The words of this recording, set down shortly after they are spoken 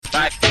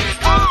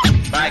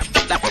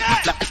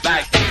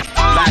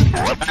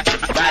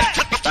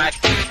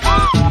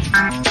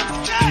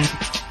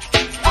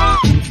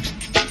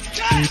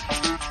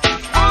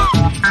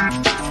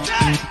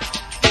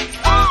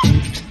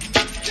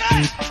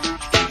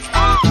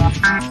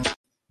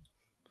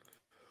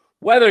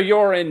Whether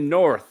you're in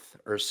North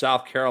or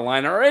South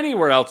Carolina or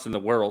anywhere else in the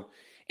world,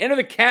 enter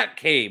the Cat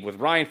Cave with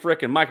Ryan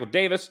Frick and Michael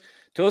Davis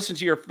to listen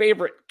to your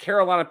favorite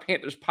Carolina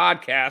Panthers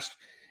podcast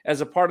as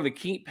a part of the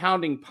Keep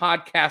Pounding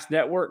Podcast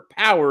Network,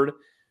 powered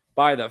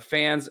by the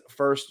Fans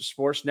First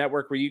Sports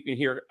Network, where you can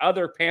hear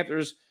other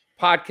Panthers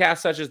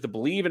podcasts such as the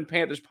Believe in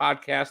Panthers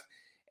podcast,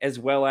 as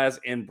well as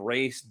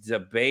Embrace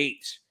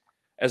Debate.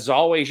 As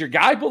always, your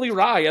guy, Bully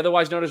Rye,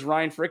 otherwise known as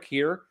Ryan Frick,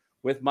 here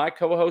with my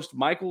co-host,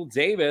 Michael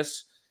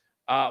Davis.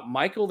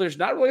 Michael, there's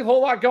not really a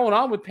whole lot going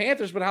on with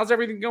Panthers, but how's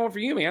everything going for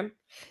you, man?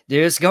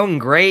 Dude, it's going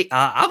great.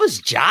 I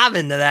was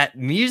jiving to that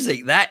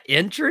music, that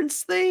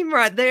entrance theme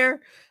right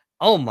there.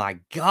 Oh my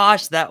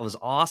gosh, that was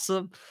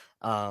awesome.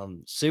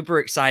 Super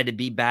excited to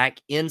be back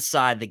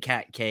inside the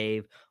Cat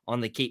Cave on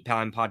the Keep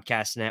Pounding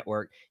Podcast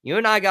Network. You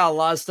and I got a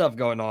lot of stuff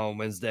going on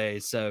Wednesday,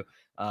 so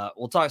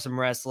we'll talk some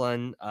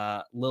wrestling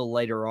a little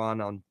later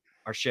on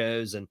our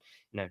shows, and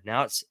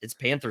now it's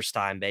Panthers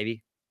time,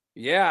 baby.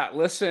 Yeah,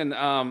 listen,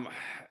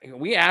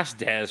 we asked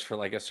Dez for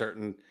like a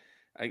certain.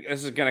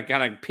 This is gonna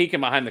kind of peek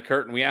in behind the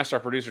curtain. We asked our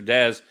producer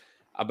Dez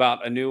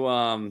about a new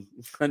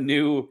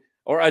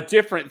or a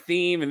different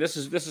theme, and this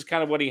is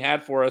kind of what he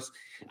had for us.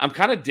 I'm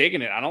kind of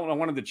digging it. I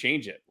wanted to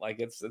change it. Like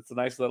it's a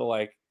nice little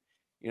I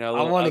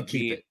want to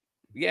keep it.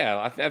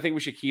 Yeah, I think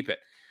we should keep it.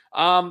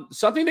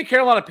 Something the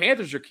Carolina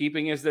Panthers are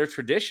keeping is their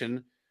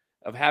tradition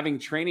of having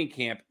training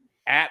camp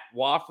at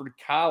Wofford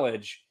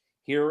College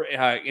here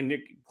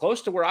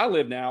close to where I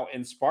live now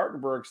in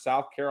Spartanburg,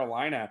 South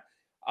Carolina,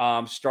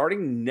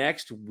 starting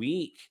next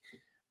week.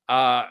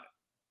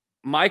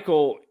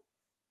 Michael,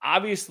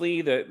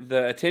 obviously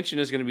the attention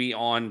is going to be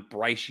on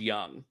Bryce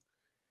Young.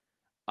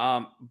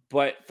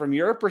 But from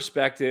your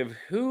perspective,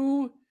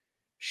 who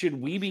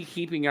should we be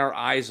keeping our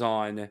eyes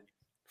on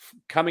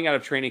coming out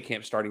of training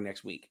camp starting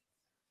next week?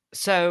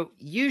 So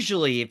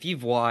usually if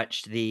you've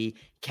watched the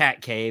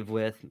Cat Cave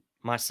with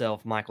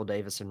myself, Michael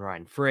Davis, and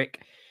Ryan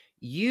Frick,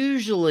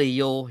 usually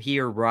you'll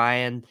hear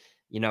Ryan,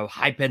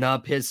 hyping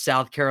up his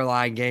South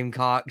Carolina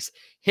Gamecocks,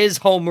 his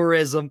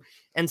homerism.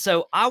 And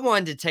so I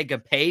wanted to take a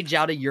page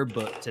out of your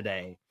book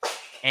today,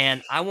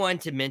 and I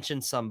wanted to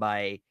mention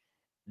somebody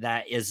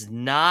that is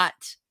not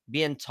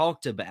being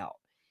talked about.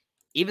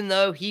 Even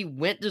though he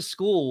went to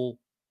school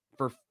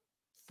for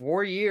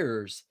 4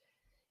 years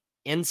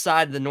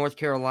inside the North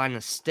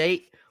Carolina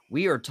state,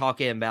 we are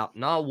talking about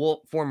not a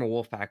former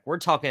Wolfpack. We're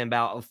talking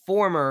about a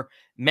former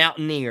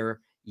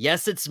Mountaineer.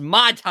 Yes, it's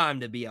my time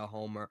to be a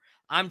homer.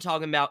 I'm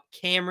talking about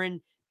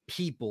Cameron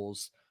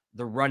Peoples,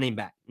 the running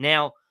back.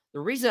 Now, the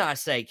reason I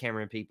say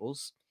Cameron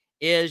Peoples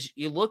is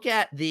you look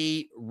at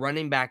the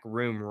running back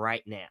room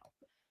right now.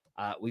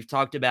 We've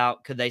talked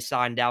about, could they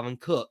sign Dalvin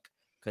Cook?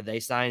 Could they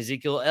sign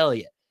Ezekiel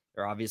Elliott?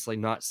 They're obviously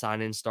not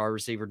signing star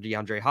receiver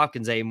DeAndre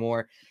Hopkins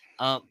anymore.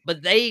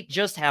 But they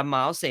just have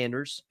Miles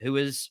Sanders, who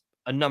is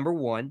a number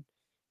one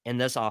in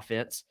this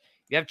offense.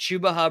 You have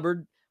Chuba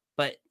Hubbard,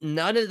 but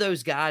none of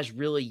those guys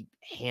really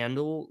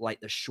handle like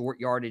the short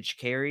yardage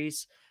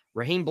carries.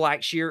 Raheem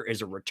Blackshear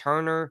is a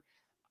returner.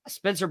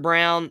 Spencer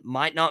Brown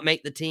might not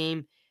make the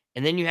team.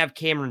 And then you have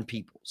Cameron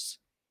Peoples.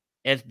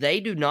 If they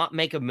do not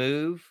make a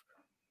move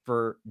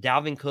for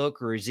Dalvin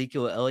Cook or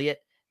Ezekiel Elliott,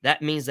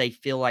 that means they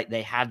feel like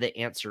they have the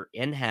answer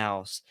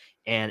in-house.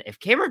 And if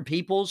Cameron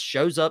Peoples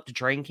shows up to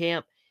training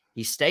camp,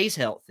 he stays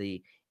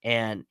healthy,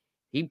 and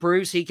he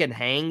proves he can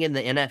hang in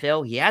the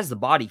NFL, he has the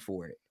body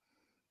for it,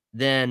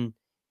 then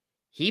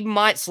he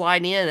might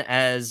slide in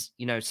as,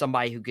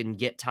 somebody who can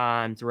get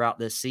time throughout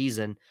this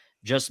season,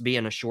 just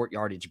being a short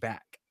yardage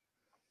back.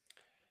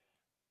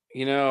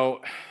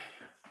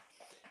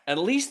 At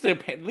least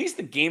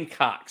the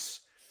Gamecocks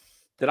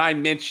that I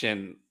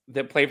mentioned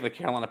that play for the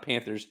Carolina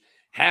Panthers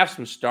have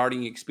some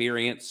starting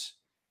experience,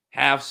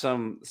 have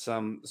some.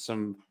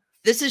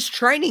 This is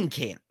training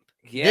camp.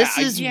 Yeah, this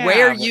is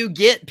where you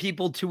get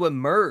people to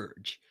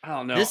emerge. I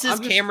don't know. This is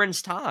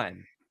Cameron's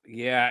time.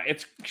 Yeah,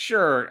 it's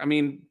sure. I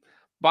mean,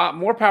 but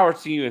more power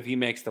to you if he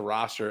makes the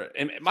roster.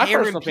 And my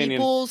personal opinion,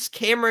 Peoples,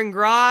 Cameron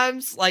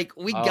Grimes,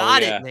 we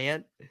got it,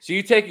 man. So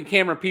you taking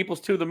Cameron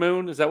Peoples to the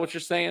moon? Is that what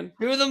you're saying?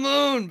 To the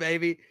moon,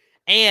 baby,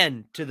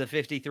 and to the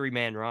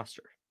 53-man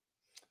roster.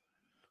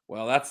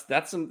 Well,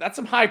 that's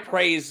some high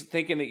praise,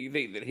 thinking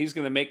that he's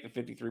going to make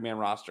the 53-man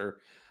roster.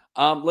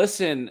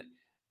 Listen.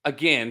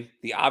 Again,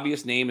 the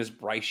obvious name is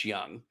Bryce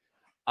Young.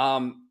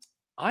 I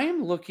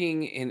am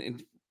looking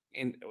in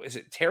is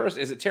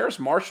it Terrace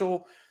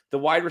Marshall, the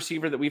wide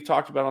receiver that we've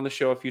talked about on the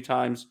show a few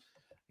times?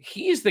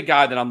 He's the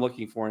guy that I'm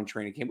looking for in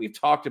training camp. We've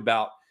talked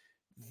about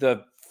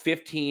the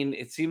 15.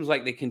 It seems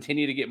like they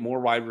continue to get more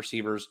wide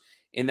receivers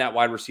in that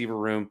wide receiver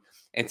room.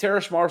 And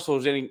Terrace Marshall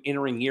is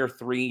entering year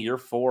 3, year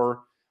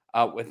 4,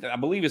 with I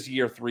believe it's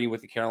year 3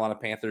 with the Carolina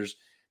Panthers.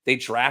 They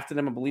drafted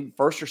him, I believe,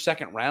 first or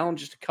second round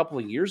just a couple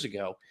of years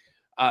ago.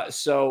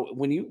 So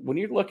when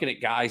you're looking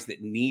at guys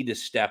that need to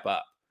step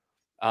up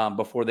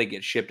before they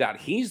get shipped out,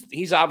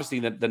 he's obviously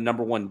the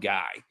number one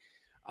guy.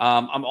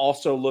 I'm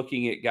also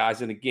looking at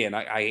guys, and again,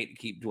 I hate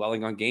to keep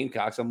dwelling on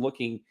Gamecocks. I'm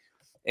looking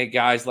at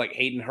guys like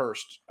Hayden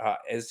Hurst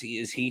as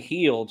he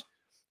healed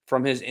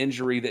from his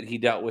injury that he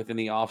dealt with in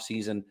the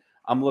offseason.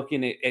 I'm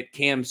looking at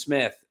Cam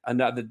Smith,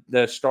 another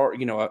the star,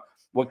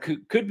 what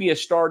could be a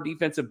star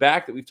defensive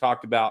back that we've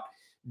talked about,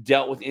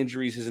 dealt with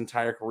injuries his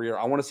entire career.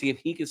 I want to see if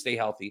he can stay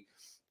healthy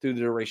through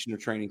the duration of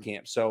training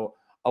camp. So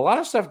a lot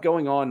of stuff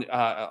going on,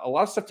 a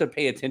lot of stuff to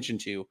pay attention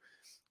to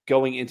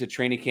going into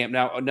training camp.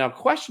 Now,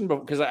 question,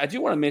 because I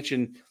do want to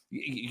mention,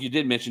 you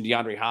did mention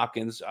DeAndre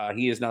Hopkins.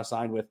 He is now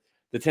signed with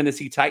the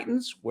Tennessee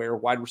Titans, where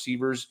wide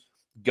receivers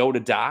go to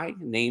die.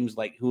 Names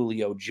like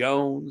Julio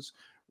Jones,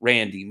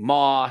 Randy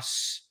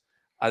Moss.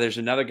 There's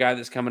another guy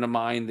that's coming to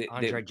mind.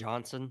 Andre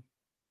Johnson.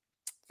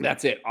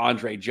 That's it,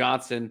 Andre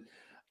Johnson.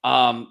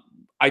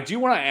 I do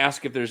want to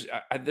ask if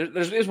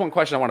there's one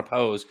question I want to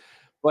pose,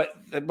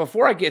 but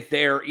before I get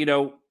there,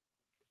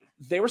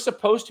 they were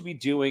supposed to be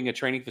doing a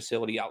training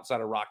facility outside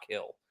of Rock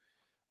Hill,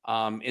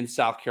 in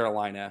South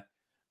Carolina.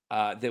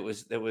 That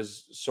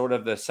was sort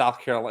of the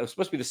South Carolina. It was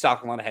supposed to be the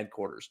South Carolina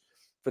headquarters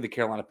for the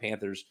Carolina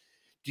Panthers.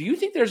 Do you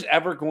think there's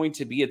ever going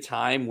to be a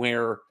time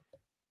where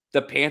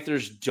the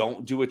Panthers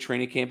don't do a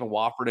training camp in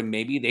Wofford and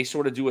maybe they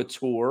sort of do a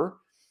tour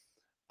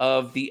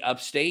of the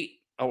upstate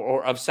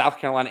or of South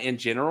Carolina in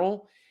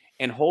general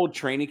and hold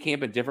training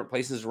camp at different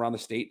places around the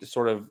state to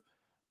sort of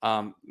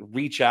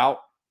reach out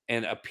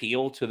and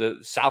appeal to the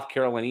South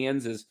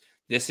Carolinians as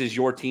this is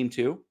your team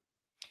too?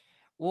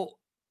 Well,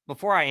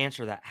 before I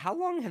answer that, how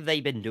long have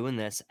they been doing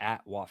this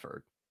at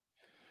Wofford?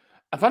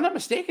 If I'm not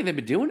mistaken, they've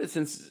been doing it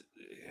since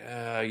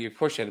you of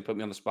course you had to put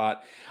me on the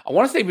spot. I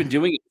want to say they've been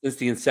doing it since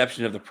the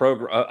inception of the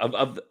program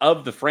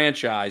of the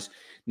franchise.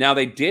 Now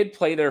they did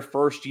play their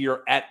first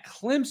year at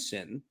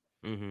Clemson,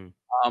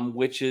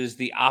 which is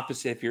the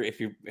opposite. If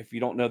you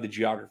don't know the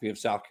geography of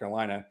South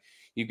Carolina,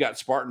 you've got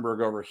Spartanburg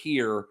over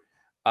here.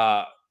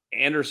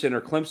 Anderson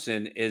or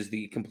Clemson is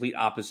the complete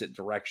opposite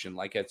direction.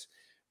 Like it's,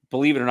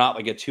 believe it or not,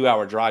 like a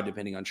 2-hour drive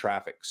depending on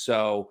traffic.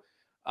 So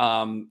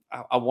I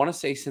want to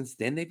say since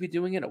then they've been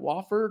doing it at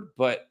Wofford,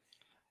 but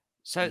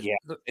yeah,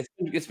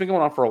 it's been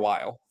going on for a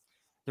while.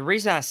 The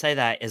reason I say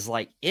that is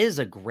it is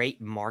a great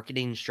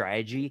marketing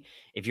strategy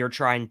if you're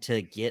trying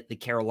to get the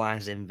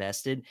Carolinas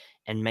invested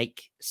and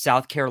make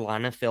South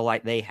Carolina feel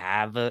like they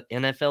have an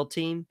NFL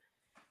team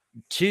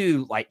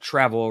to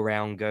travel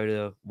around, go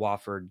to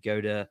Wofford, go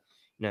to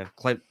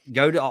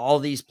go to all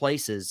these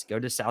places, go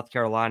to South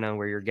Carolina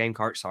where your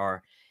Gamecocks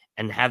are,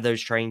 and have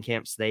those training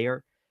camps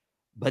there.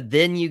 But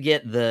then you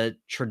get the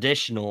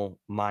traditional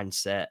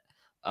mindset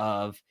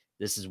of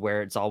this is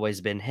where it's always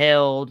been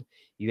held.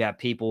 You have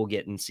people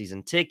getting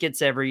season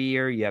tickets every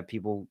year. You have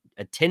people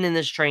attending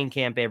this training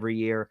camp every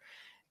year.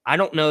 I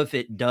don't know if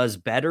it does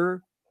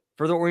better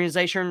for the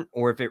organization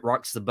or if it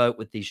rocks the boat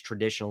with these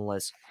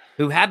traditionalists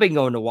who have been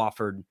going to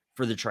Wofford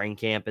for the training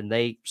camp and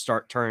they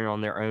start turning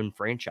on their own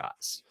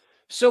franchise.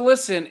 So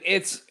listen,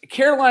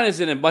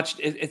 Carolina's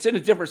it's in a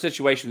different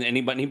situation than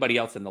anybody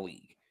else in the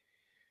league.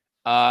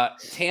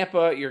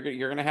 Tampa, you're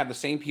going to have the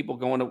same people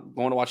going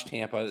to watch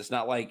Tampa. It's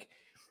not like,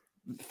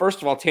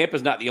 first of all,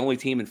 Tampa's not the only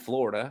team in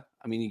Florida.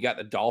 I mean, you got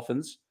the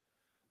Dolphins.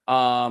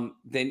 Then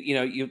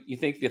you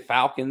think the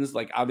Falcons,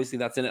 obviously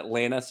that's in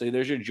Atlanta, so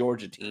there's your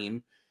Georgia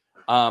team.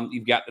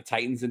 You've got the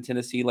Titans in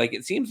Tennessee.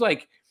 It seems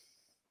like,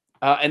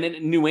 and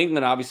then New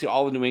England, obviously,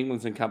 all of New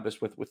England's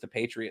encompassed with the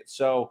Patriots.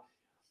 So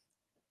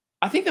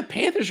I think the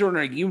Panthers are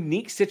in a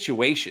unique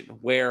situation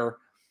where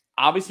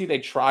obviously they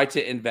try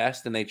to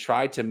invest and they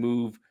try to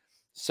move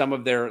some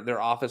of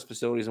their office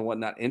facilities and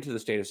whatnot into the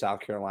state of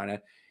South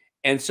Carolina.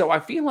 And so I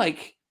feel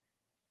like,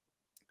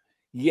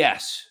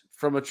 yes,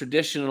 from a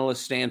traditionalist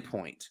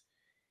standpoint,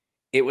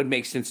 it would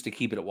make sense to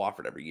keep it at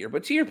Wofford every year.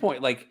 But to your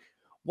point,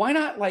 why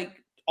not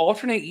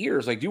alternate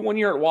years? Do 1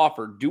 year at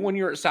Wofford, do 1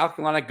 year at South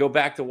Carolina, go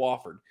back to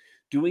Wofford,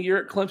 do a year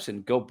at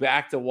Clemson, go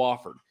back to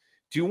Wofford,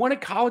 do one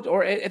at college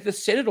or at the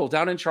Citadel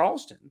down in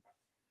Charleston.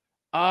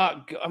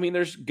 I mean,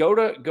 go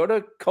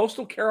to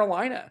Coastal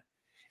Carolina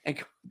and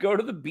go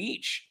to the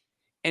beach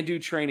and do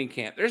training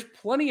camp. There's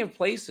plenty of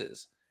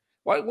places.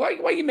 Why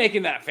are you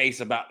making that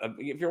face about?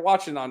 If you're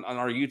watching on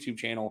our YouTube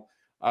channel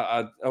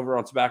over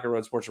on Tobacco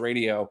Road Sports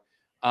Radio,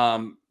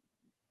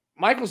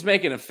 Michael's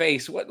making a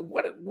face.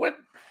 What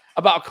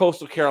about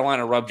Coastal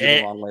Carolina rubbed you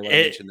the wrong way when I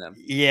mentioned them?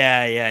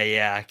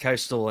 Yeah.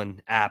 Coastal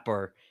and App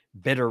are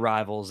bitter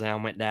rivals, and I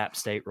went to App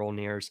State Roll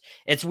Nears.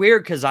 It's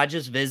weird because I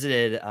just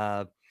visited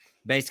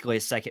basically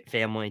a second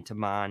family to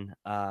mine,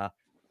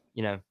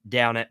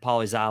 down at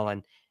Pawleys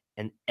Island,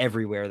 and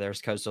everywhere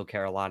there's Coastal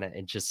Carolina.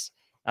 It just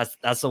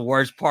that's the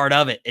worst part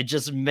of it. It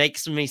just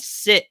makes me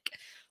sick.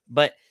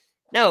 But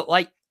no,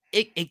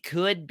 it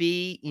could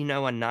be,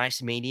 a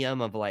nice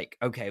medium of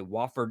okay,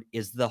 Wofford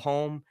is the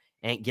home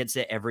and it gets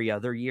it every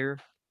other year.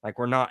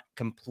 We're not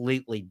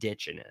completely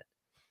ditching it.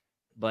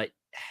 But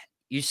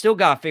you still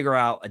got to figure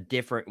out a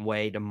different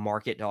way to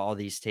market to all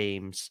these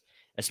teams,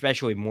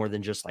 especially more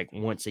than just like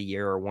once a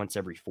year or once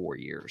every 4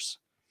 years.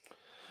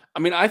 I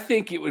mean, I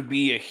think it would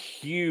be a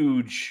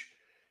huge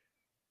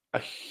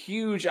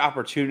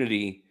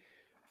opportunity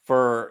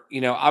for,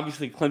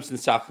 obviously Clemson,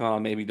 South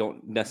Carolina maybe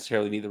don't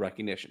necessarily need the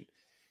recognition.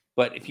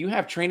 But if you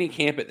have training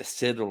camp at the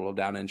Citadel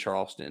down in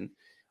Charleston,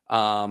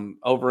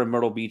 over in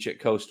Myrtle Beach at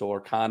Coastal,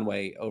 or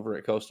Conway over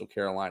at Coastal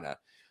Carolina,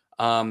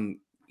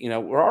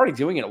 we're already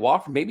doing it at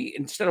Wofford. Maybe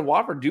instead of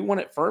Wofford, do one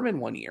at Furman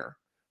one year.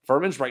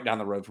 Furman's right down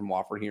the road from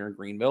Wofford here in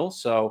Greenville.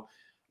 So,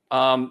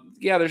 I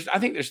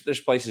think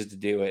there's places to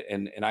do it.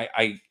 And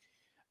I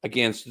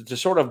again, to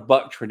sort of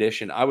buck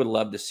tradition, I would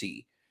love to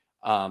see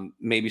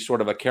maybe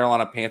sort of a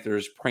Carolina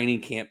Panthers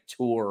training camp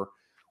tour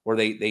where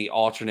they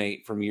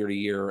alternate from year to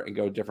year and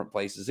go different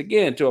places,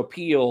 again, to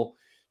appeal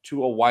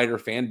to a wider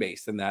fan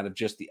base than that of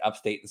just the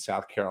upstate and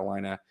South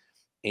Carolina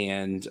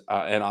and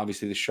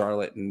obviously the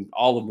Charlotte and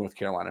all of North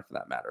Carolina for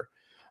that matter.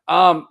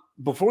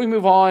 Before we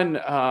move on,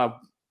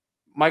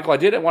 Michael, I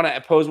did want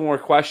to pose one more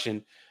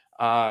question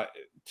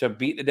to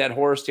beat the dead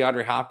horse.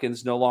 DeAndre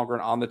Hopkins no longer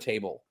on the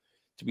table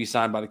to be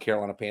signed by the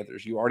Carolina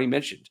Panthers. You already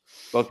mentioned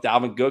both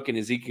Dalvin Cook and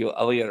Ezekiel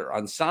Elliott are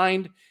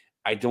unsigned.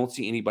 I don't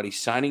see anybody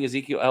signing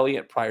Ezekiel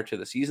Elliott prior to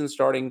the season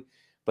starting,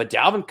 but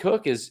Dalvin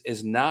Cook is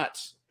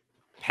not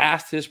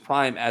past his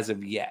prime as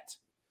of yet.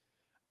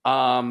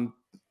 And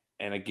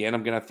again,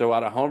 I'm going to throw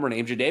out a homer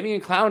name.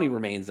 Jadeveon Clowney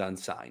remains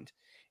unsigned,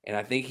 and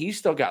I think he's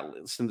still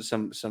got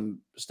some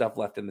stuff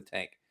left in the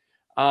tank.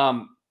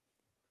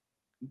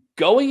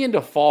 Going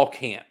into fall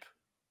camp,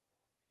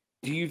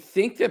 do you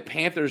think that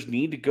Panthers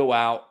need to go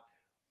out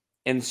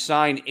and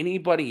sign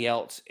anybody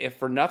else, if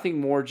for nothing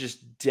more,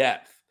 just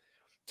depth,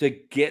 to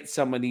get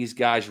some of these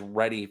guys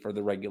ready for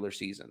the regular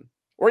season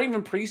or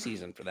even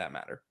preseason for that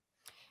matter?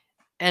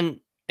 And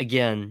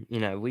again,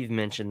 we've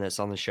mentioned this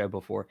on the show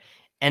before,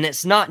 and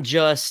it's not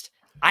just,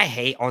 I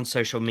hate on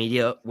social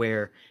media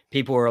where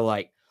people are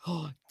like,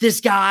 oh,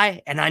 this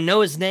guy, and I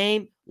know his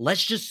name,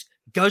 let's just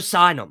go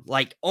sign him.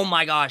 Like, oh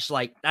my gosh,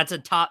 like that's a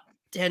top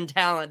 10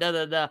 talent.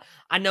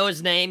 I know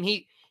his name.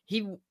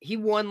 He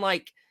won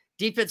like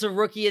defensive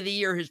rookie of the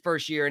year his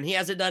first year, and he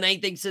hasn't done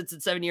anything since in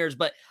 7 years.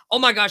 But oh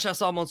my gosh, I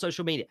saw him on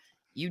social media.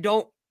 You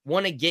don't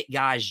want to get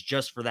guys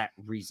just for that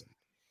reason.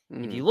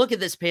 If you look at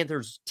this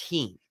Panthers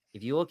team,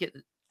 if you look at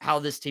how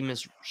this team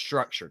is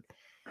structured,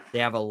 they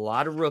have a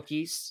lot of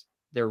rookies.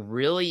 They're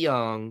really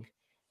young,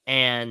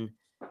 and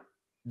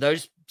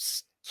those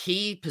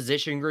key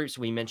position groups,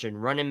 we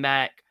mentioned running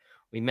back,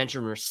 we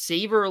mentioned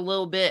receiver a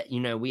little bit.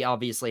 We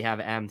obviously have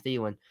Adam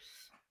Thielen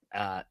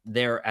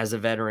there as a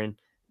veteran.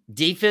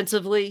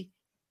 Defensively,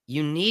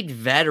 you need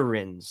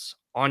veterans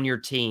on your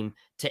team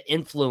to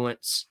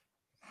influence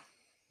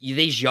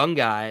these young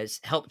guys,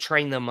 help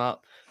train them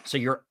up, so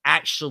you're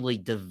actually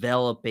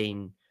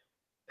developing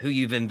who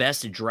you've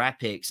invested draft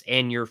picks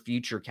and your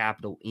future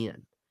capital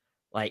in.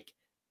 Like,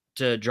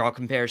 to draw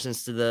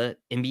comparisons to the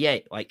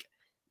NBA, like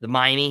the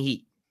Miami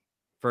Heat,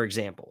 for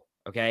example,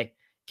 okay?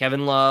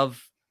 Kevin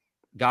Love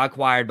got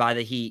acquired by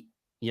the Heat,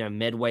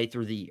 midway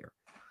through the year.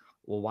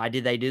 Well, why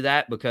did they do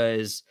that?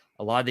 Because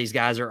a lot of these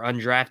guys are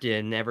undrafted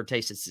and never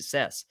tasted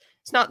success.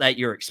 It's not that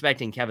you're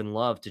expecting Kevin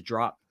Love to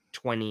drop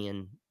 20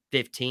 and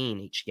 15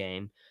 each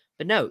game,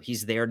 but no,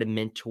 he's there to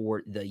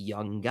mentor the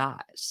young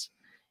guys.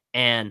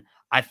 And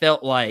I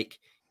felt like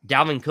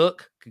Dalvin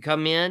Cook could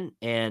come in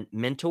and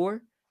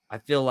mentor. I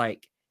feel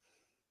like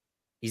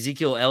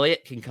Ezekiel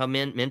Elliott can come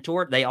in,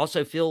 mentor. They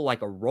also feel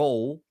like a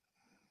role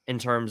in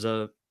terms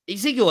of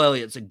Ezekiel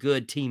Elliott's a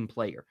good team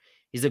player.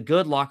 He's a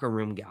good locker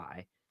room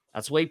guy.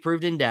 That's what he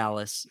proved in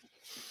Dallas.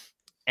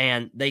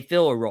 And they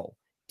fill a role.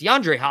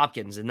 DeAndre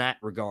Hopkins, in that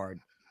regard,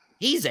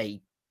 he's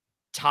a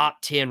top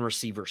 10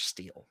 receiver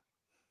still.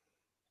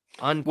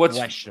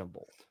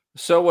 Unquestionable.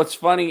 What's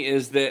funny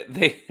is that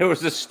there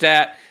was a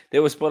stat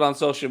that was put on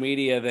social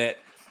media that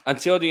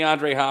until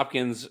DeAndre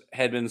Hopkins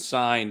had been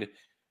signed,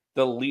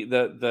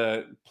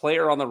 the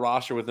player on the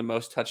roster with the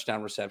most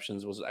touchdown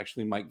receptions was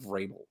actually Mike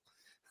Vrabel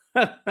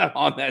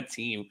on that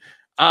team.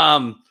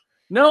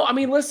 No, I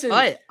mean, listen.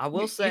 But I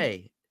will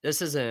say,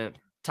 this is a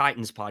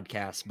Titans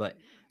podcast, but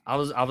I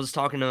was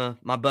talking to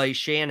my buddy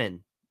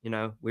Shannon.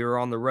 We were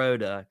on the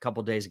road a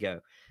couple days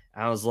ago.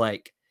 I was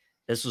like,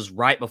 this was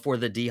right before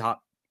the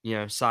D-Hop,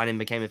 signing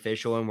became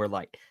official, and we're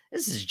like,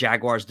 this is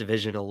Jaguars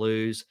division to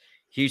lose.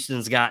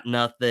 Houston's got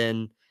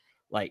nothing.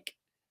 Like,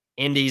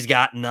 Indy's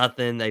got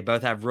nothing. They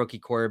both have rookie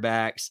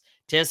quarterbacks.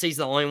 Tennessee's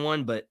the only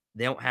one, but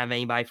they don't have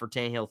anybody for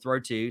Tannehill to throw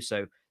to,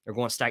 so they're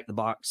going to stack the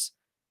box.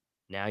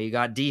 Now you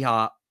got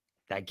D-Hop.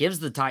 That gives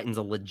the Titans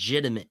a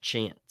legitimate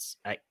chance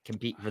at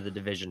competing for the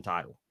division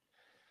title.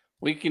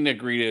 We can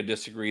agree to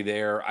disagree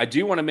there. I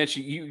do want to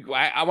mention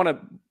I want to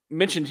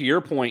mention to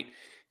your point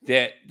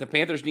that the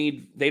Panthers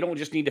they don't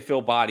just need to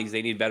fill bodies,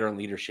 they need veteran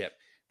leadership.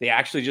 They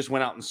actually just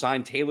went out and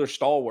signed Taylor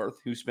Stallworth,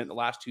 who spent the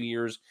last 2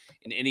 years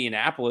in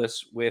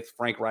Indianapolis with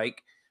Frank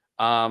Reich,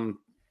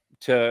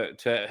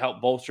 to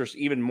help bolster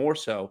even more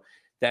so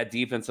that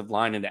defensive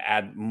line and to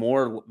add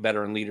more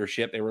veteran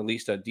leadership. They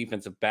released a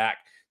defensive back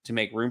to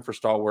make room for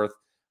Stallworth.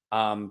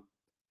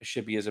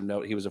 should be as of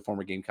note, he was a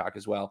former Gamecock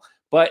as well.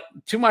 But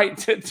to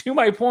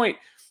my point,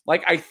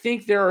 like I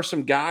think there are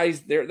some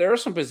guys there are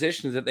some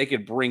positions that they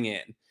could bring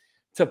in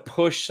to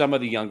push some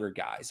of the younger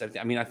guys.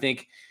 I mean, I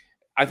think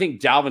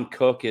Dalvin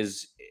Cook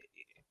is,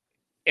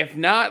 if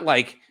not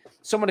like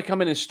someone to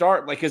come in and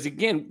start, like, because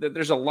again,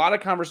 there's a lot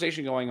of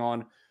conversation going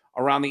on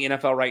around the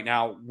NFL right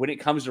now when it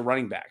comes to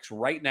running backs.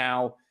 Right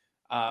now,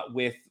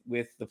 with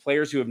the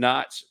players who have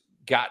not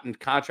gotten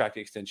contract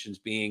extensions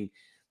being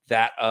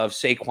that of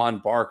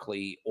Saquon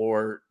Barkley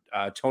or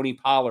Tony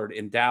Pollard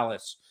in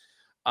Dallas,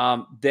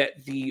 that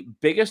the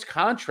biggest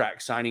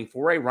contract signing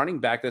for a running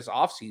back this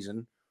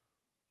offseason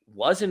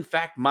was in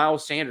fact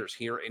Miles Sanders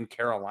here in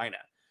Carolina.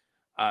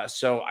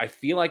 So I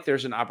feel like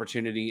there's an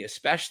opportunity,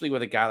 especially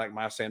with a guy like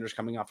Miles Sanders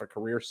coming off a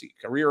career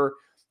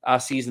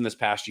season this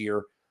past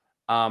year,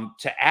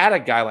 to add a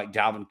guy like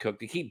Dalvin Cook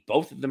to keep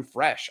both of them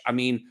fresh. I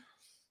mean,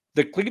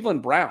 the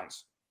Cleveland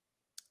Browns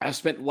have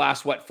spent the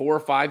last, 4 or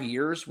 5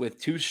 years with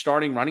 2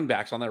 starting running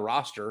backs on their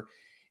roster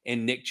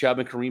in Nick Chubb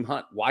and Kareem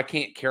Hunt. Why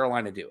can't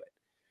Carolina do it?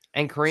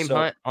 And Kareem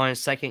Hunt on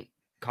his second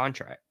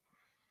contract.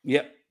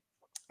 Yep.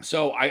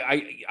 So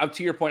I up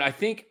to your point,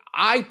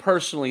 I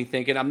personally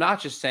think, and I'm not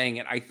just saying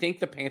it, I think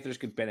the Panthers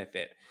could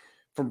benefit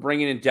from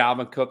bringing in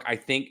Dalvin Cook. I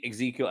think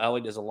Ezekiel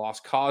Elliott is a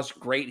lost cause.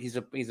 Great. He's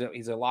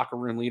a locker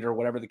room leader,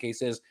 whatever the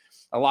case is.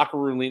 A locker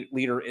room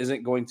leader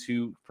isn't going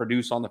to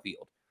produce on the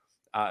field.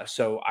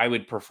 So I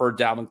would prefer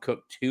Dalvin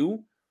Cook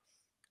to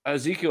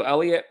Ezekiel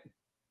Elliott,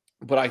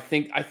 but I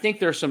think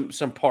there's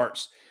some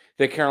parts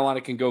that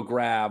Carolina can go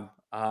grab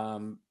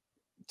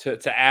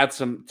to add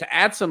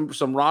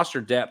some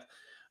roster depth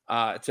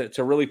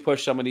to really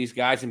push some of these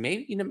guys. And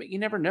maybe, you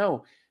never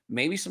know,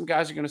 maybe some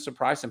guys are going to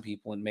surprise some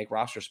people and make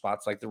roster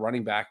spots, like the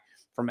running back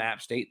from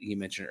App State that you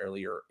mentioned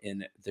earlier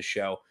in the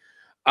show.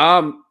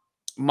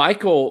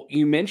 Michael,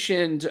 you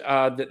mentioned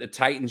that the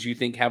Titans, you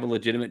think, have a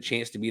legitimate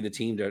chance to be the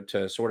team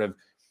to sort of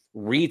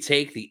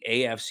retake the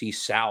AFC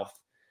South.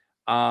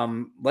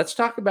 Let's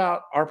talk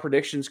about our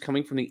predictions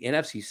coming from the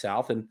NFC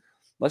South, and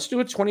let's do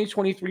a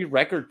 2023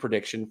 record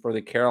prediction for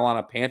the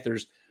Carolina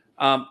Panthers.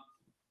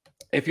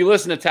 If you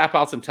listen to Tap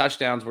Outs and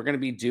Touchdowns, we're going to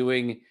be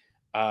doing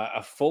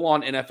a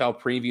full-on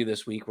NFL preview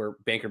this week where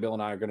Banker Bill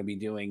and I are going to be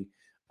doing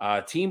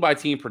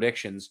team-by-team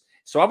predictions.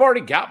 So I've already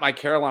got my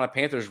Carolina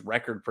Panthers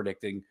record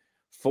predicting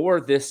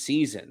for this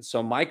season.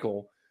 So,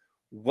 Michael,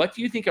 what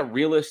do you think a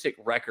realistic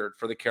record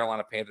for the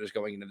Carolina Panthers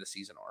going into the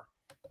season are?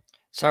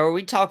 So are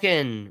we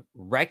talking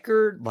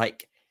record?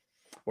 Like,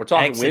 we're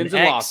talking wins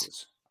and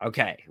losses.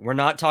 Okay. We're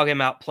not talking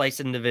about place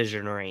in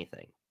division or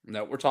anything.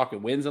 No, we're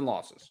talking wins and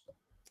losses.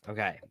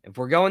 Okay. If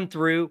we're going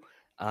through,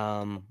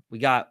 we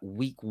got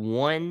week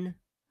 1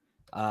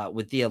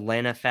 with the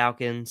Atlanta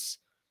Falcons.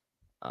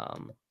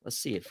 Let's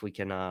see if we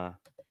can.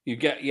 You've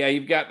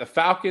got the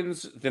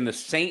Falcons, then the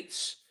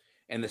Saints,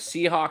 and the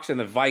Seahawks and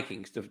the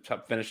Vikings to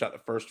finish out the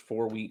first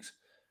 4 weeks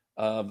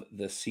of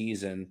the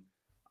season.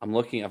 I'm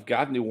looking. I've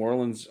got New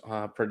Orleans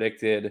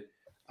predicted.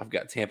 I've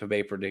got Tampa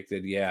Bay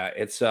predicted. Yeah,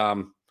 it's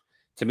to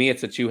me,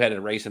 it's a 2-headed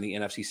race in the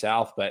NFC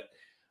South. But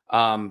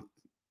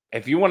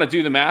if you want to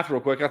do the math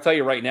real quick, I'll tell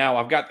you right now,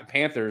 I've got the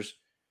Panthers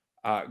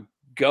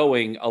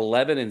going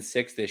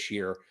 11-6 this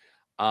year.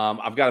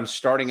 I've got them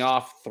starting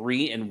off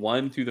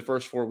 3-1 through the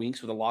first 4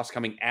 weeks with a loss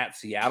coming at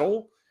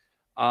Seattle.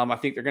 I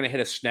think they're going to hit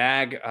a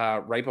snag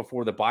right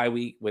before the bye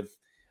week with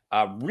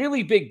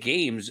really big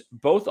games,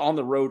 both on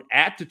the road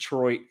at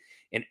Detroit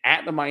and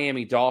at the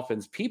Miami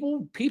Dolphins.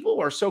 People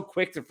are so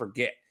quick to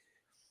forget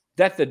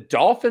that the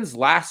Dolphins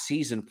last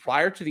season,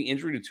 prior to the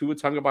injury to Tua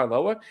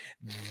Tagovailoa,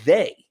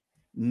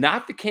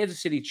 not the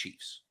Kansas City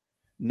Chiefs,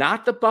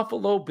 not the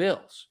Buffalo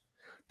Bills,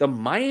 the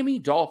Miami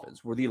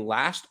Dolphins were the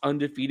last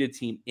undefeated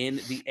team in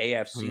the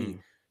AFC.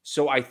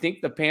 So I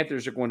think the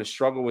Panthers are going to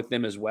struggle with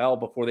them as well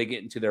before they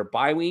get into their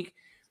bye week.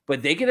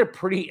 But they get a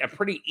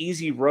pretty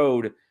easy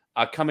road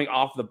coming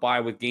off the bye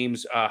with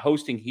games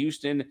hosting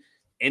Houston,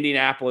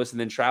 Indianapolis, and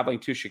then traveling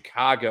to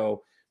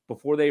Chicago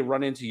before they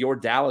run into your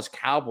Dallas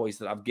Cowboys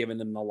that I've given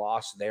them the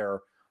loss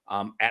there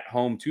at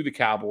home to the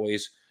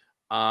Cowboys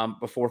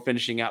before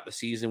finishing out the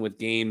season with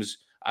games,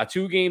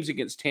 2 games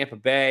against Tampa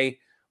Bay,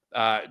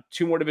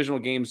 2 more divisional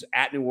games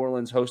at New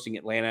Orleans hosting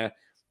Atlanta.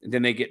 And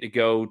then they get to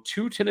go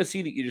to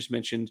Tennessee that you just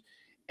mentioned,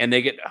 and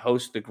they get to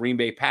host the Green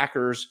Bay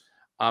Packers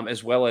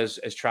as well as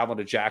travel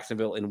to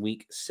Jacksonville in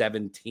week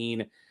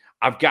 17.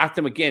 I've got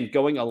them, again,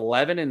 going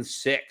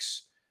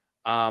 11-6.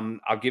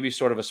 I'll give you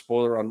sort of a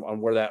spoiler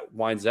on where that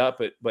winds up.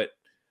 But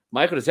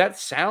Michael, does that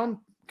sound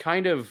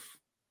kind of,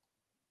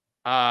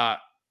 I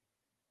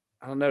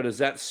don't know, does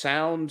that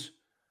sound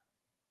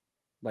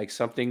like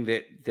something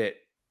that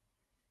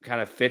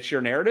kind of fits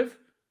your narrative?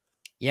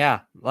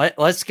 Yeah,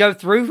 let's go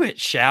through it,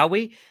 shall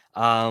we?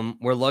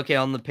 We're looking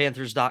on the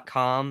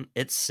Panthers.com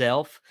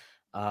itself.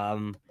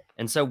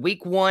 And so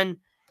week 1,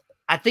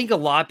 I think a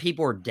lot of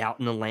people are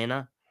doubting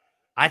Atlanta.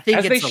 I think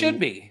as they should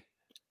be.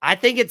 I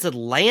think it's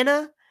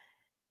Atlanta,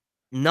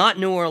 not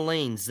New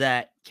Orleans,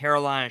 that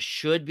Carolina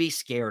should be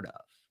scared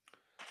of.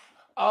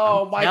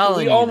 Oh, Michael,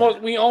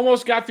 we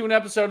almost got through an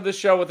episode of this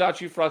show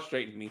without you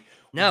frustrating me.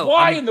 No,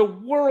 Why in the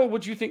world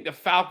would you think the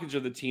Falcons are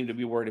the team to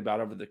be worried about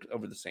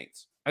over the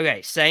Saints?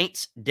 Okay,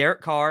 Saints,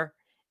 Derek Carr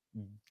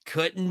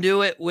couldn't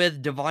do it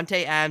with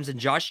Devontae Adams and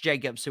Josh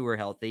Jacobs, who are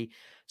healthy.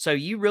 So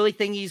you really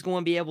think he's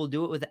going to be able to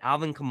do it with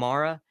Alvin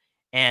Kamara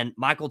and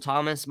Michael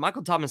Thomas?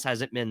 Michael Thomas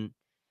hasn't been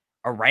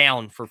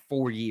around for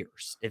 4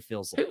 years, it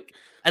feels like.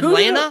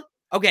 Atlanta?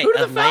 Okay, who do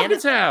the Atlanta.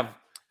 Falcons have?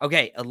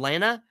 Okay,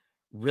 Atlanta,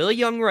 really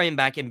young running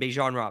back in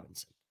Bijan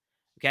Robinson.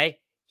 Okay,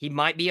 he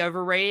might be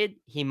overrated.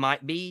 He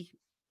might be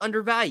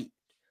undervalued.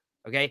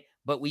 Okay,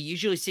 but we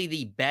usually see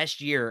the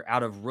best year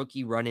out of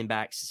rookie running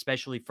backs,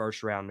 especially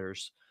first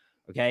rounders.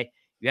 Okay,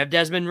 you have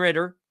Desmond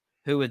Ritter,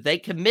 who if they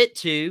commit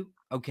to,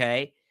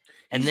 okay,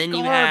 and He's then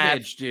you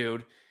garbage, have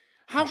dude.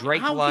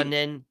 Drake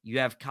London, you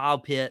have Kyle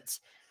Pitts.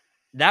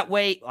 That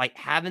way, like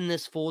having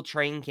this full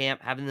training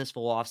camp, having this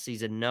full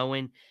offseason,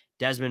 knowing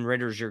Desmond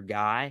Ritter's your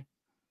guy,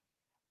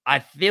 I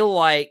feel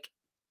like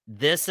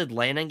this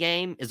Atlanta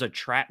game is a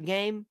trap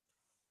game.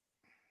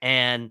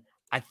 And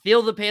I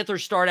feel the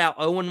Panthers start out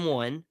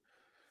 0-1,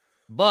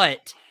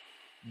 but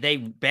they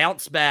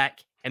bounce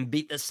back and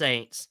beat the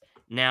Saints.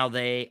 Now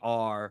they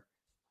are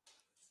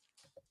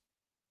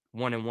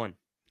 1-1.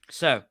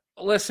 So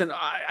listen,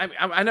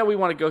 I know we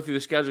want to go through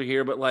the schedule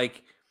here, but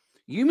like,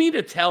 you mean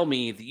to tell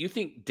me that you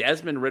think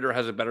Desmond Ritter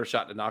has a better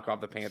shot to knock off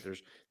the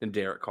Panthers than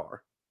Derek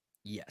Carr?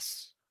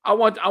 yes. I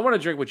want to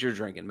drink what you're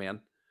drinking, man.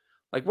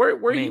 Like where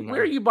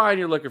are you buying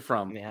your liquor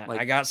from? Yeah,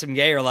 like, I got some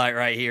Gator Light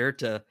right here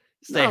to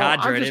stay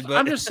hydrated.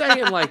 I'm just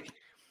saying, like,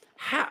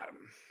 how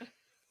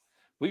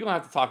we're gonna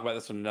have to talk about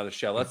this on another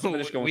show. Let's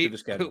finish going through the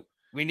schedule.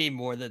 We need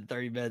more than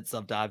 30 minutes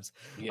sometimes.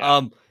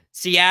 Yeah.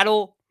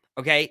 Seattle,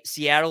 okay.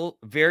 Seattle,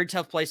 very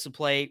tough place to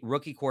play.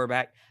 Rookie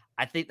quarterback.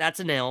 I think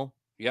that's an L.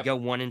 Yep. Go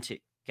 1-2.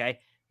 Okay.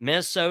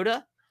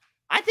 Minnesota.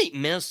 I think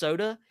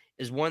Minnesota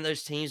is one of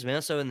those teams,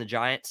 Minnesota and the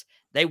Giants.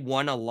 They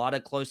won a lot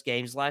of close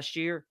games last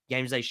year,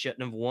 games they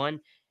shouldn't have won.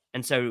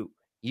 And so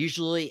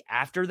usually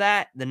after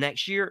that, the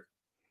next year,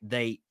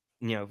 they,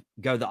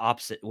 go the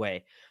opposite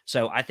way.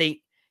 So I think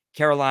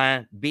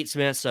Carolina beats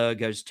Minnesota,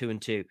 goes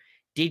 2-2.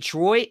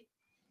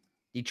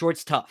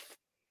 Detroit's tough.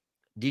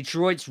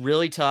 Detroit's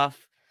really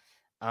tough.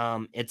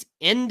 It's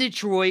in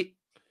Detroit.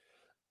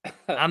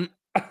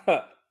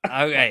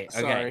 Okay.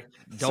 Sorry.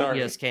 Don't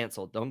get us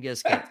canceled.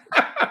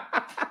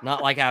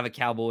 Not like I have a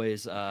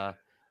Cowboys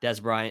Des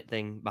Bryant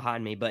thing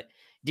behind me, but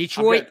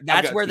Detroit,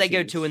 that's where they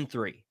go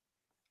 2-3.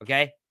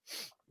 Okay.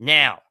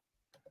 Now,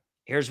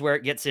 here's where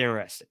it gets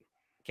interesting.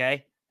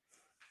 Okay.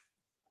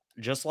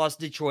 Just lost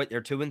Detroit.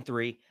 They're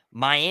 2-3.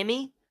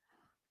 Miami,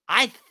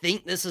 I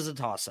think this is a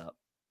toss-up.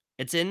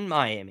 It's in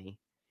Miami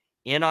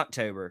in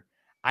October.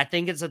 I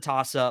think it's a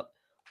toss-up,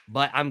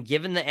 but I'm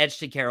giving the edge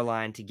to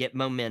Carolina to get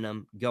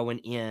momentum going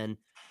in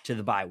to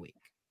the bye week.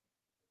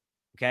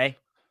 Okay?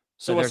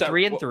 So they're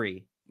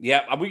 3-3.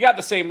 Yeah, we got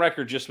the same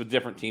record just with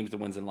different teams, the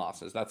wins and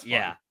losses. That's fine.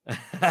 Yeah.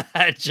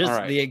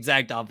 Just the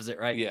exact opposite,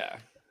 right? Yeah.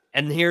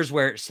 And here's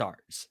where it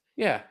starts.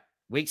 Yeah.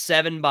 Week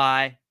 7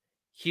 by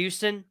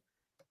Houston.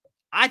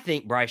 I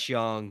think Bryce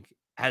Young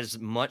has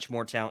much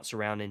more talent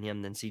surrounding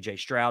him than CJ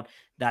Stroud.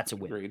 That's a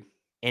win. Agreed.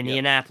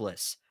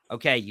 Indianapolis. Yep.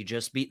 Okay, you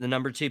just beat the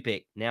number 2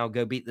 pick. Now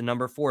go beat the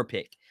number 4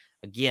 pick.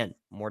 Again,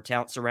 more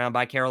talent surrounded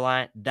by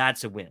Carolina.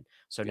 That's a win.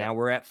 So now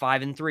we're at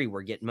 5-3.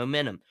 We're getting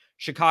momentum.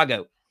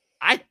 Chicago.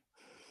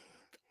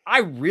 I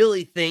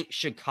really think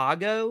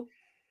Chicago,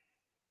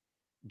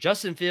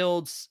 Justin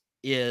Fields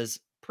is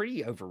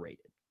pretty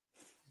overrated.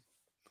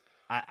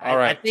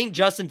 I think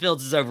Justin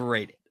Fields is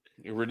overrated.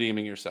 You're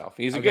redeeming yourself.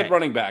 He's a good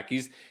running back.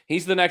 He's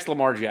the next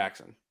Lamar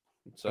Jackson.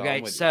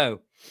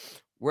 So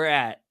we're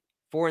at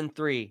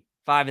 4-3,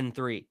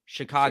 5-3.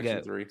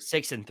 Chicago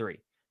 6-3.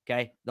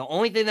 Okay. The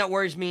only thing that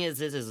worries me is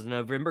this is a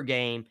November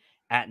game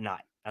at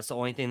night. That's the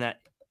only thing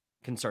that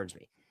concerns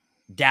me.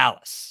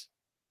 Dallas.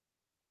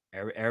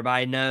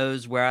 Everybody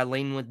knows where I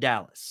lean with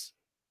Dallas.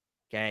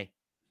 Okay.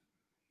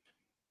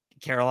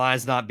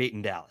 Carolina's not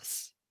beating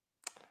Dallas.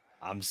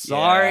 I'm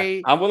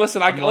sorry. Yeah.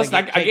 Listen. I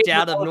kicked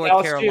out of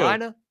North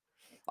Carolina.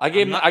 I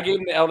gave him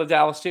the L to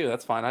Dallas too.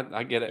 That's fine.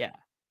 I get it. Yeah,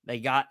 they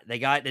got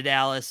to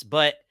Dallas,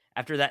 but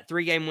after that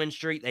 3-game win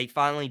streak, they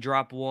finally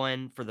dropped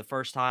one for the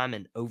first time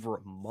in over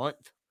a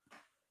month.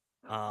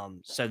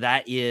 So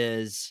that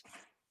is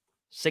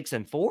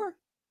 6-4.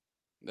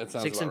 That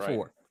sounds 6-4.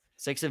 Right.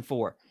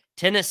 6-4.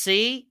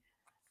 Tennessee.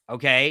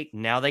 Okay,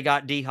 now they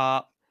got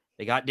D-Hop.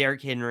 They got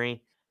Derrick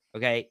Henry.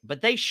 Okay,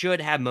 but they should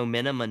have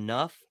momentum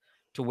enough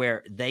to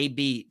where they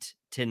beat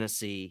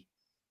Tennessee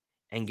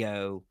and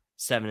go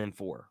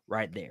 7-4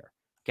 right there.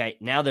 Okay,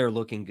 now they're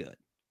looking good.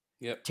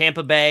 Yep.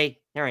 Tampa Bay,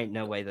 there ain't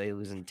no way they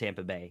lose in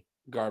Tampa Bay.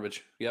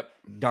 Garbage. Yep.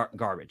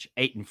 Garbage.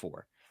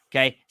 8-4.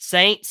 Okay,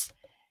 Saints,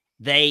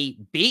 they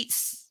beat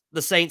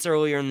the Saints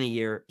earlier in the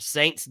year.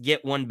 Saints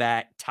get one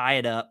back, tie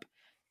it up.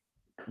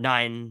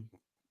 8-5.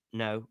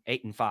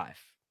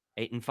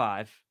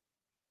 8-5.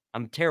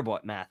 I'm terrible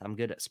at math. I'm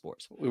good at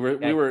sports. We were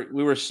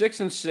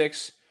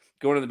 6-6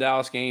 going to the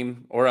Dallas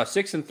game, or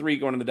 6-3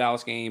 going to the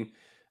Dallas game.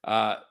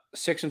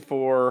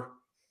 6-4.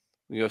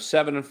 We go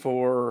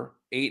 7-4,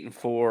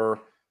 8-4,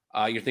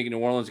 You're thinking New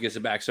Orleans gets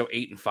it back, so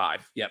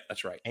 8-5. Yep,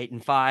 that's right.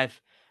 8-5.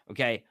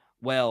 Okay.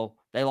 Well,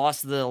 they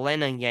lost the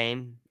Atlanta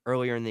game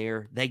earlier in the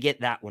year. They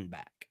get that one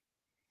back.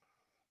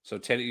 So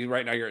 10.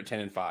 Right now, you're at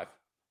 10-5. All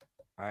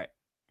right,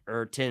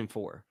 or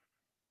 10-4.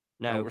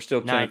 No, No, we're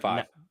still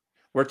 10-5.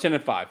 We're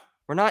 10-5.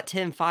 We're not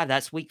 10-5.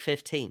 That's week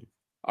 15.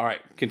 All right,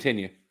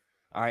 continue.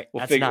 All right,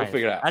 We'll that's figure 9.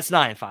 it out. That's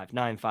 9-5.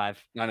 9-5.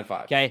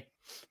 9-5. Okay,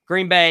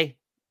 Green Bay.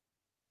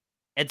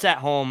 It's at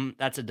home.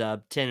 That's a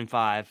dub.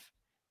 10-5.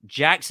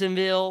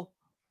 Jacksonville,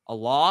 a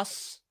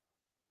loss.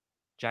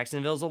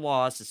 Jacksonville's a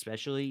loss,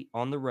 especially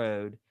on the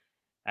road.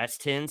 That's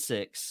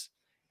 10-6.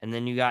 And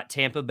then you got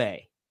Tampa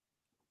Bay.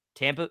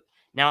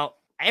 Now,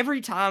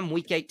 every time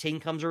week 18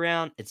 comes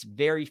around, it's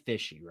very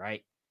fishy,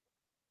 right?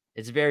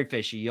 It's very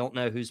fishy. You don't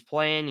know who's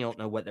playing. You don't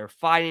know what they're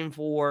fighting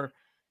for.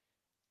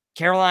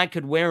 Carolina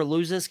could win or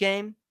lose this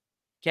game.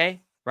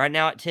 Okay. Right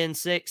now at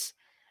 10-6.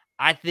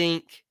 I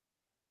think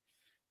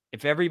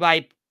if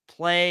everybody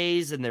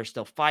plays and they're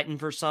still fighting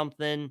for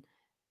something,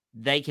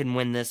 they can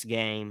win this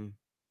game.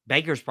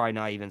 Baker's probably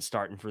not even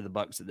starting for the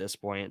Bucs at this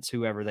point. It's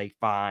whoever they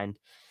find.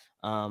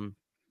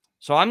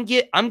 So I'm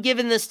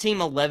giving this team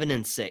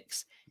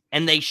 11-6,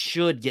 and they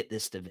should get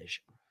this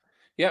division.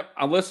 Yep.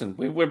 Listen,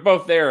 we're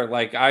both there.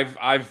 Like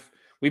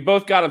we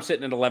both got them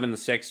sitting at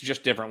 11-6,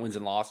 just different wins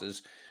and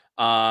losses.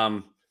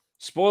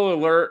 Spoiler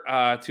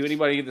alert to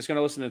anybody that's going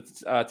to listen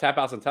to Tap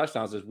Outs and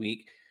Touchdowns this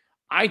week.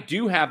 I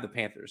do have the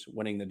Panthers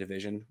winning the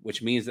division,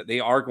 which means that they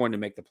are going to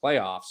make the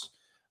playoffs,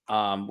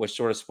 which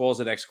sort of spoils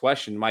the next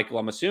question. Michael,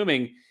 I'm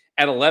assuming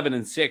at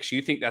 11-6,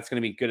 you think that's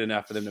going to be good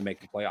enough for them to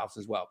make the playoffs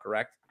as well,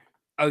 correct?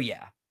 Oh,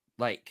 yeah.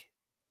 Like,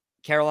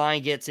 Carolina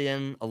gets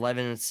in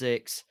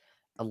 11-6.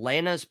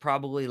 Atlanta's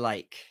probably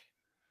like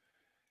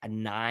a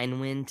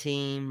 9-win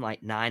team,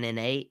 like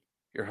 9-8.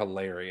 You're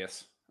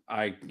hilarious.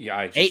 I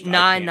 8-9,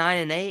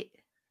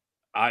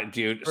 9-8.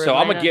 Dude. So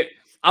I'm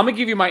gonna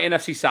give you my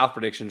NFC South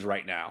predictions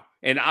right now,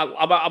 and I'm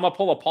gonna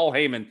pull a Paul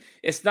Heyman.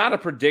 It's not a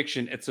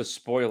prediction; it's a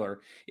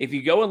spoiler. If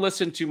you go and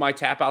listen to my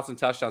Tap Outs and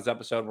Touchdowns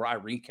episode where I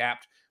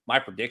recapped my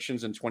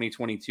predictions in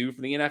 2022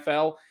 for the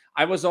NFL,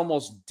 I was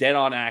almost dead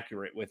on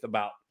accurate with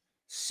about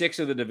 6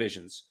 of the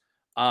divisions.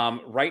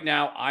 Right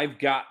now, I've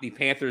got the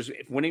Panthers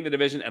winning the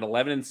division at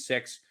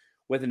 11-6,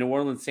 with the New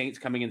Orleans Saints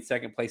coming in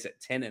second place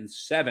at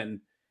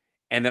 10-7,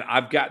 and then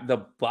I've got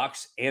the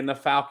Bucs and the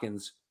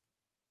Falcons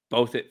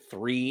both at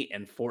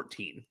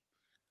 3-14.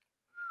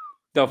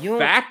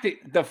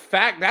 The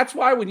fact that's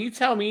why when you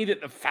tell me that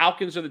the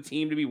Falcons are the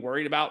team to be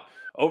worried about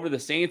over the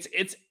Saints,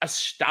 it's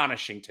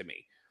astonishing to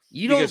me.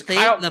 You don't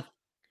think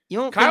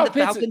the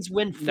Falcons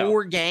win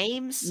 4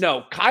 games?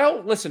 No,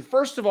 listen,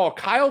 first of all,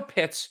 Kyle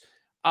Pitts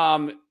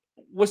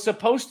was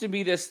supposed to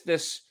be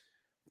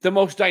the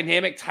most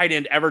dynamic tight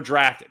end ever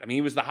drafted. I mean,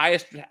 he was the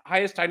highest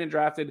tight end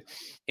drafted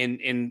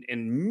in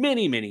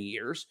many, many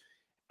years.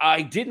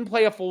 I didn't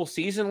play a full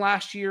season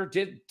last year.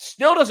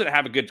 Still doesn't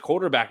have a good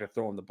quarterback to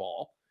throw him the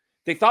ball.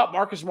 They thought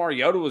Marcus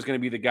Mariota was going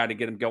to be the guy to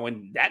get him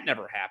going. That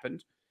never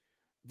happened.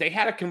 They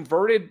had a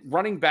converted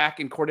running back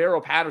in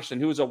Cordero Patterson,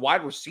 who is a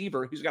wide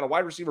receiver, who's got a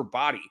wide receiver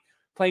body,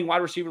 playing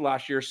wide receiver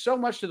last year, so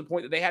much to the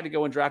point that they had to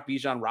go and draft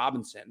Bijan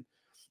Robinson.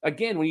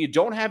 Again, when you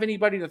don't have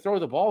anybody to throw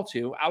the ball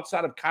to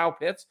outside of Kyle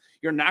Pitts,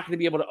 you're not going to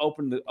be able to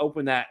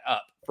open that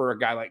up for a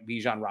guy like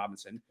Bijan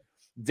Robinson.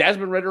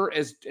 Desmond Ridder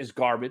is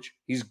garbage.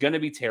 He's going to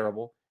be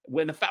terrible.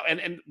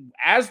 And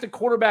as the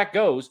quarterback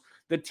goes,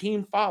 the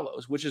team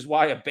follows, which is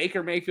why a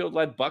Baker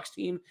Mayfield-led Bucs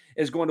team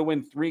is going to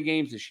win 3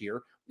 games this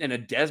year, and a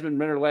Desmond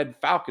Ridder-led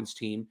Falcons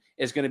team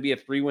is going to be a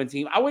 3-win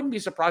team. I wouldn't be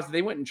surprised if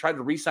they went and tried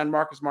to re-sign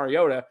Marcus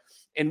Mariota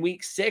in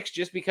week 6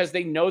 just because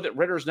they know that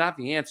Ridder's not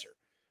the answer.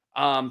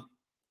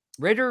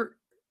 Ridder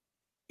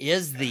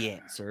is the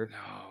answer.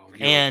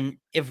 And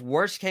if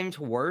worse came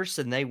to worse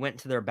and they went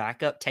to their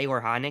backup,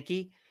 Taylor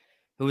Heineke,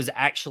 who was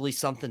actually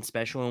something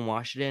special in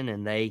Washington,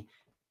 and they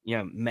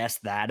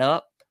messed that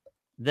up,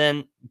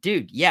 then,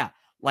 dude, yeah,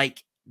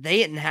 like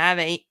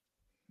they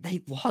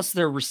lost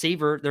their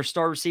receiver, their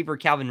star receiver,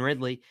 Calvin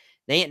Ridley.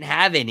 They didn't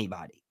have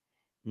anybody.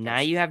 Now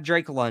you have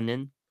Drake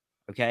London.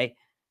 Okay.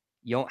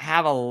 You don't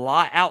have a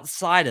lot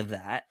outside of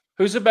that.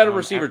 Who's a better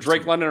receiver,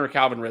 Drake London or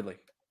Calvin Ridley?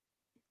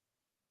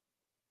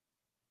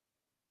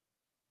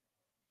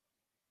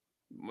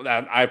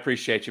 I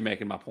appreciate you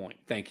making my point.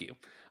 Thank you.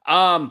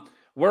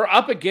 We're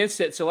up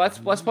against it. So let's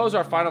pose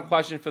our final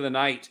question for the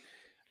night.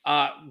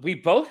 We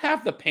both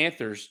have the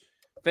Panthers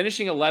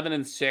finishing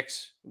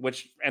 11-6,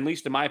 which, at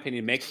least in my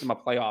opinion, makes them a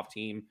playoff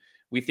team.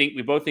 We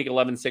both think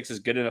 11-6 is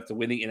good enough to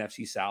win the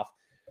NFC South.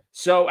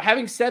 So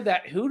having said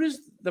that, who does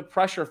the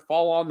pressure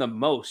fall on the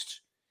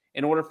most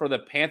in order for the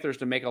Panthers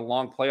to make a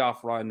long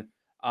playoff run?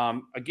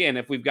 Again,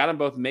 if we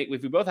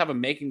both have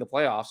them making the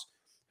playoffs,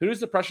 who does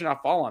the pressure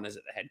not fall on? Is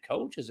it the head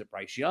coach? Is it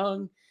Bryce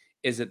Young?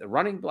 Is it the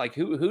running? Like,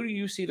 who do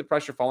you see the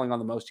pressure falling on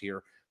the most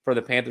here for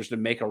the Panthers to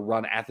make a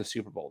run at the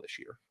Super Bowl this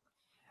year?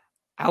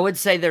 I would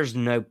say there's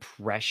no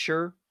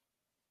pressure.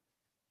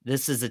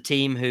 This is a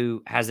team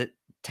who hasn't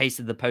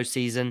tasted the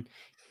postseason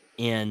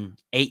in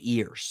 8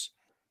 years.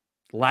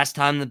 The last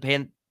time the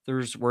Panthers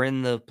Panthers were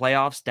in the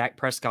playoffs, Dak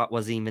Prescott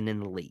wasn't even in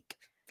the league.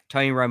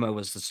 Tony Romo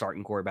was the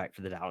starting quarterback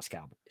for the Dallas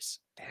Cowboys.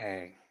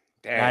 Dang.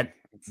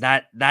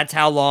 That's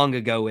how long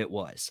ago it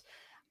was.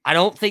 I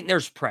don't think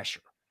there's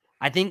pressure.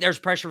 I think there's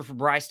pressure for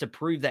Bryce to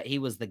prove that he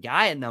was the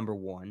guy at number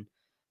one.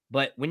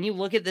 But when you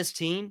look at this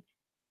team,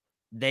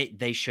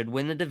 they should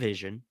win the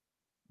division.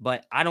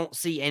 But I don't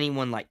see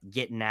anyone like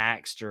getting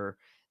axed or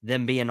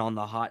them being on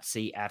the hot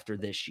seat after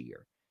this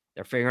year.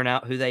 They're figuring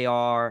out who they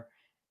are.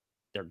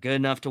 They're good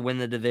enough to win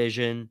the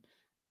division.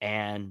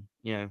 And,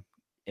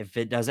 if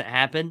it doesn't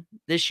happen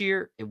this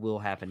year, it will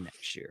happen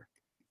next year.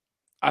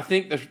 I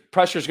think the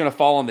pressure is going to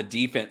fall on the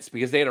defense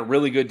because they had a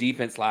really good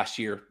defense last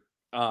year.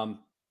 A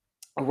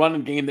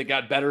running game that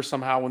got better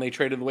somehow when they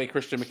traded away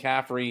Christian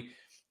McCaffrey.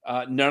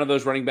 None of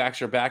those running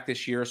backs are back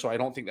this year, so I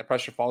don't think the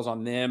pressure falls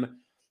on them.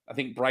 I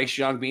think Bryce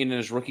Young being in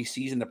his rookie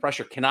season, the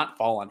pressure cannot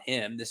fall on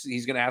him.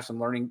 He's going to have some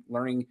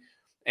learning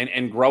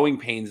and growing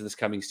pains this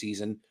coming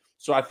season.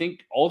 So I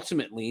think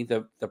ultimately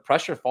the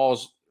pressure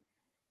falls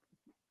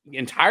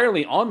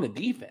entirely on the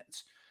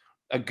defense.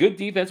 A good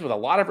defense with a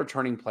lot of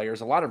returning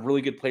players, a lot of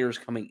really good players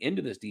coming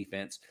into this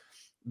defense.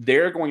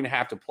 They're going to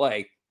have to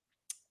play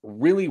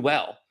really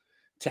well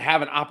to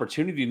have an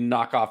opportunity to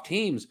knock off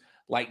teams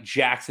like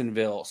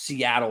Jacksonville,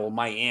 Seattle,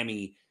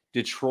 Miami,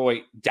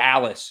 Detroit,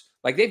 Dallas.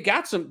 Like they've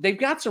got some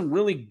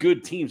really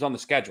good teams on the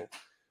schedule,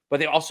 but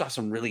they also have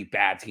some really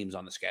bad teams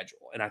on the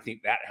schedule. And I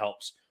think that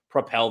helps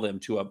propel them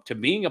to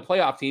being a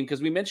playoff team,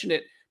 because we mentioned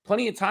it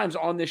plenty of times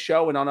on this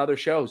show and on other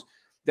shows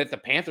that the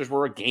Panthers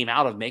were a game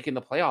out of making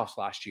the playoffs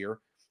last year.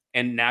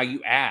 And now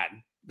you add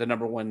the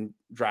number one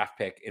draft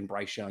pick in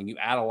Bryce Young. You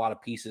add a lot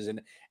of pieces in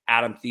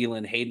Adam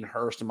Thielen, Hayden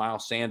Hurst, and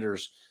Miles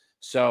Sanders.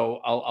 So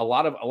a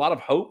lot of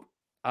hope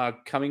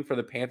coming for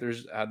the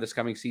Panthers this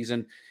coming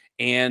season.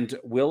 And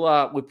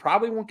we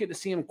probably won't get to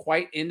see him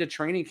quite into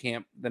training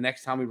camp the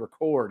next time we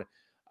record.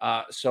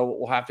 So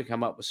we'll have to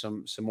come up with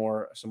some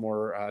more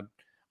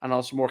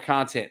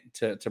content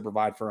to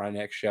provide for our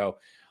next show.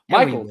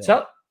 Michael,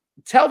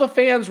 tell the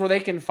fans where they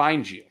can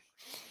find you.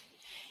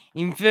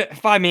 You can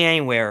find me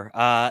anywhere.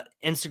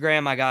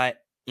 Instagram, I got,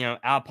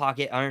 Out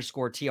Pocket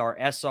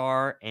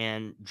 _TRSR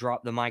and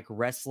Drop the Mic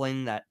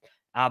Wrestling. That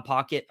Out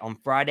Pocket on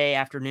Friday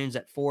afternoons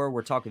at 4.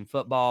 We're talking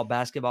football,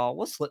 basketball.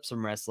 We'll slip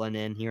some wrestling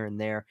in here and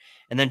there.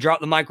 And then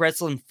Drop the Mic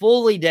Wrestling,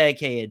 fully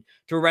dedicated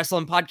to a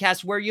wrestling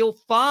podcast where you'll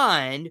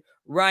find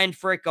Ryan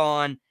Frick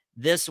on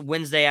this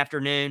Wednesday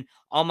afternoon.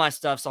 All my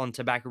stuff's on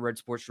Tobacco Road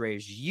Sports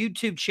Radio's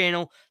YouTube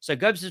channel. So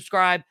go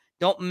subscribe.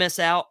 Don't miss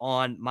out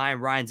on my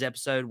and Ryan's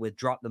episode with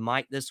Drop the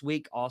Mic this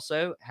week.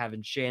 Also,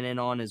 having Shannon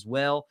on as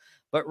well.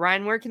 But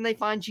Ryan, where can they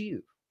find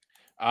you?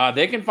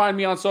 They can find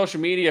me on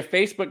social media,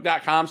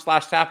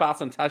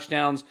 facebook.com/tapouts and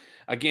touchdowns.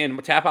 Again,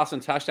 Tapouts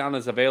and Touchdown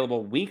is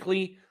available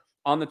weekly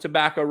on the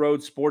Tobacco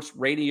Road Sports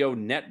Radio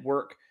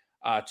Network.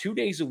 2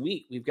 days a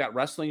week. We've got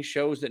wrestling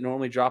shows that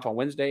normally drop on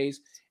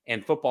Wednesdays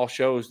and football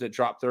shows that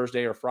drop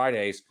Thursday or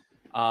Fridays.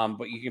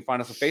 But you can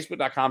find us on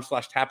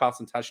facebook.com/tapouts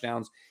and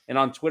touchdowns and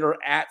on Twitter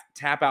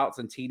 @tapouts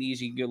and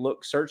TDs. You can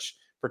search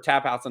for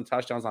Tapouts and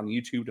Touchdowns on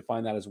YouTube to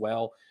find that as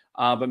well.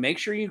 But make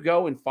sure you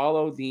go and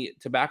follow the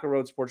Tobacco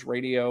Road Sports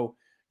Radio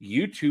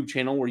YouTube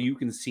channel where you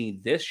can see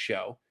this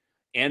show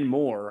and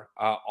more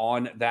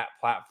on that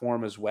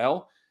platform as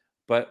well.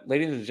 But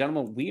ladies and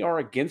gentlemen, we are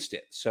against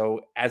it.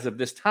 So as of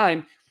this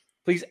time,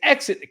 please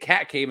exit the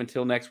cat cave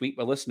until next week,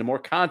 but listen to more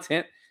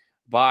content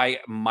by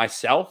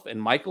myself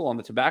and Michael on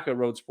the Tobacco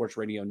Road Sports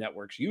Radio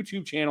Network's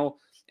YouTube channel,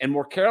 and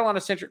more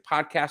Carolina-centric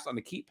podcasts on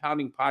the Keep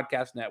Pounding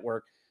Podcast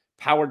Network,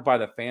 powered by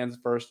the Fans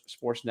First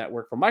Sports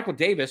Network. For Michael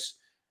Davis,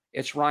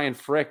 it's Ryan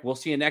Frick. We'll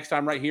see you next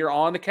time right here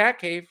on the Cat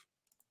Cave.